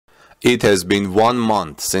It has been 1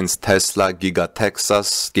 month since Tesla Giga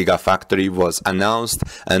Texas Gigafactory was announced,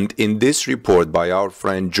 and in this report by our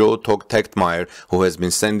friend Joe Tegtmeyer, who has been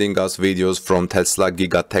sending us videos from Tesla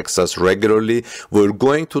Giga Texas regularly, we're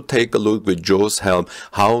going to take a look with Joe's help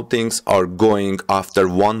how things are going after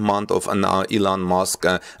 1 month of Elon Musk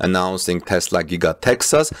announcing Tesla Giga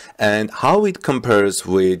Texas, and how it compares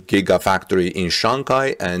with Gigafactory in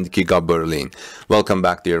Shanghai and Giga Berlin. Welcome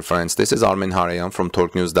back, dear friends. This is Armin Harayan from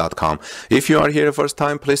TorqueNews.com. If you are here the first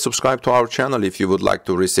time, please subscribe to our channel if you would like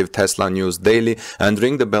to receive Tesla news daily, and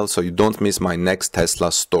ring the bell so you don't miss my next Tesla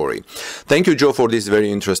story. Thank you, Joe, for this very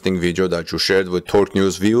interesting video that you shared with Torque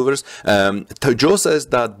News viewers. Joe says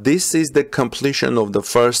that this is the completion of the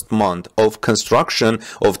first month of construction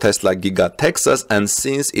of Tesla Giga Texas, and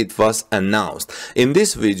since it was announced. In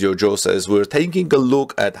this video, Joe says we're taking a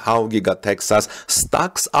look at how Giga Texas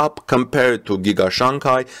stacks up compared to Giga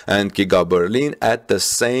Shanghai and Giga Berlin at the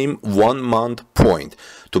same 1 month point.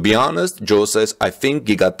 To be honest, Joe says, I think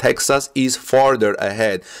Giga Texas is farther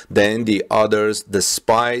ahead than the others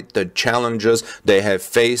despite the challenges they have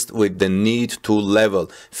faced with the need to level,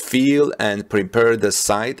 feel and prepare the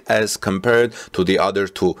site as compared to the other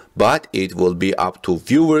two. But it will be up to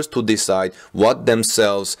viewers to decide what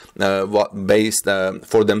themselves,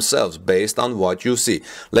 for themselves based on what you see.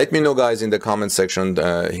 Let me know, guys, in the comment section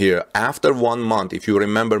here. After 1 month, if you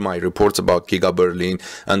remember my reports about Giga Berlin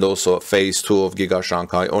and also phase 2 of Giga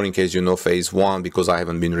Shanghai, or in case you know phase 1, because I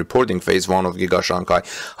haven't been reporting phase 1 of Giga Shanghai,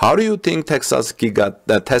 how do you think Tesla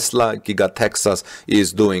Giga Texas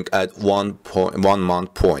is doing at 1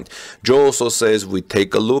 month point? Joe also says we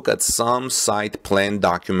take a look at some site plan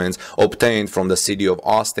documents obtained from the city of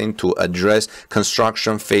Austin to address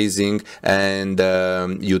construction phasing and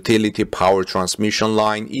utility power transmission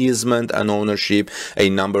line, easement and ownership. A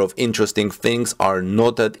number of interesting things are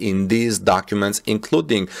noted in these documents,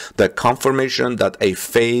 including the confirmation that a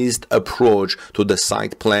phased approach to the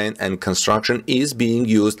site plan and construction is being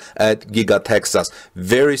used at Giga Texas,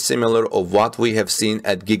 very similar of what we have seen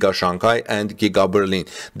at Giga Shanghai and Giga Berlin.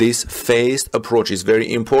 This phased approach is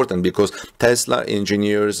very important because Tesla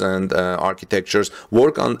engineers and architectures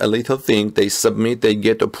work on a little thing, they submit, they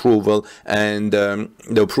get approval, and the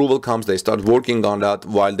approval comes, they start working on that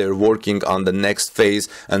while they're working on the next phase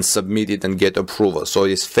and submit it and get approval. So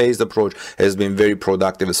this phased approach has been very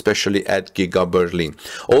productive, especially at Giga Berlin.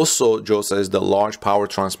 Also, Joe says the large power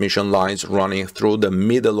transmission lines running through the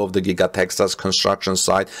middle of the Giga Texas construction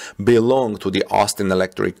site belong to the Austin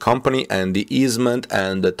Electric Company, and the easement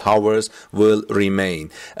and the towers will remain.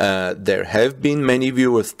 There have been many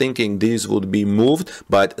viewers thinking these would be moved,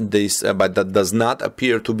 but that does not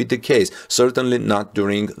appear to be the case. Certainly not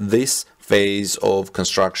during this phase of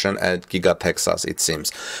construction at Giga Texas, it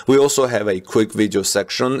seems. We also have a quick video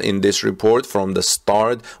section in this report from the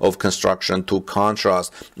start of construction to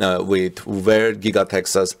contrast with where Giga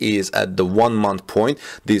Texas is at the 1 month point.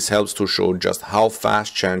 This helps to show just how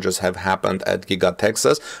fast changes have happened at Giga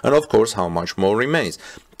Texas, and of course how much more remains.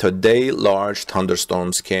 Today, large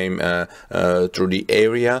thunderstorms came through the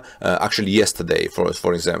area, actually yesterday,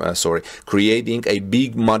 for example, creating a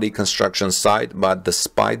big muddy construction site, but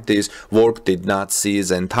despite this, work did not cease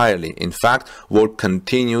entirely. In fact, work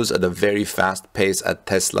continues at a very fast pace at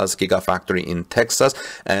Tesla's Gigafactory in Texas,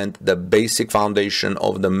 and the basic foundation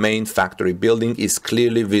of the main factory building is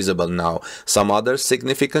clearly visible now. Some other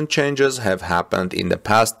significant changes have happened in the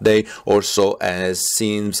past day or so, as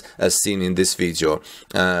seen in this video.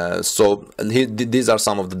 These are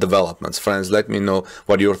some of the developments. Friends, let me know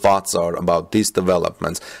what your thoughts are about these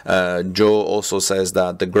developments. Joe also says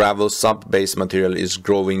that the gravel sub-base material is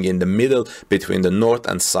growing in the middle between the north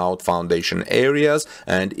and south foundation areas,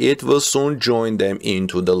 and it will soon join them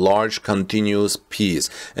into the large continuous piece.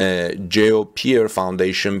 Geo-pier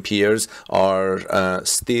foundation piers are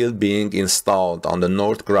still being installed on the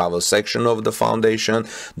north gravel section of the foundation.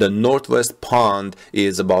 The northwest pond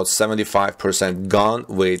is about 75% gone,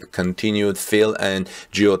 with continued fill and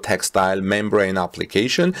geotextile membrane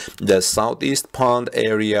application. The southeast pond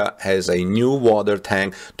area has a new water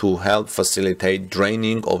tank to help facilitate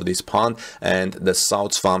draining of this pond, and the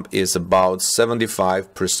south swamp is about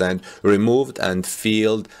 75% removed and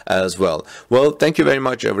filled as well. Well, thank you very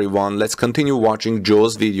much, everyone. Let's continue watching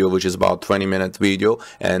Joe's video, which is about 20-minute video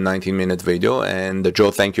and 19-minute video. And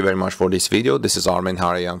Joe, thank you very much for this video. This is Armin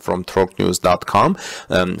Harayan from TorqueNews.com.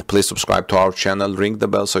 Please subscribe to our channel, ring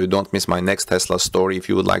the bell so you don't miss my next Tesla story. If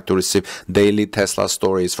you would like to receive daily Tesla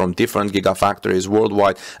stories from different gigafactories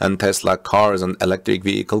worldwide and Tesla cars and electric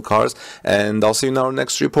vehicle cars. And I'll see you in our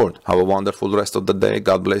next report. Have a wonderful rest of the day.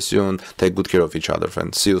 God bless you, and take good care of each other,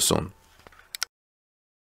 friends. See you soon.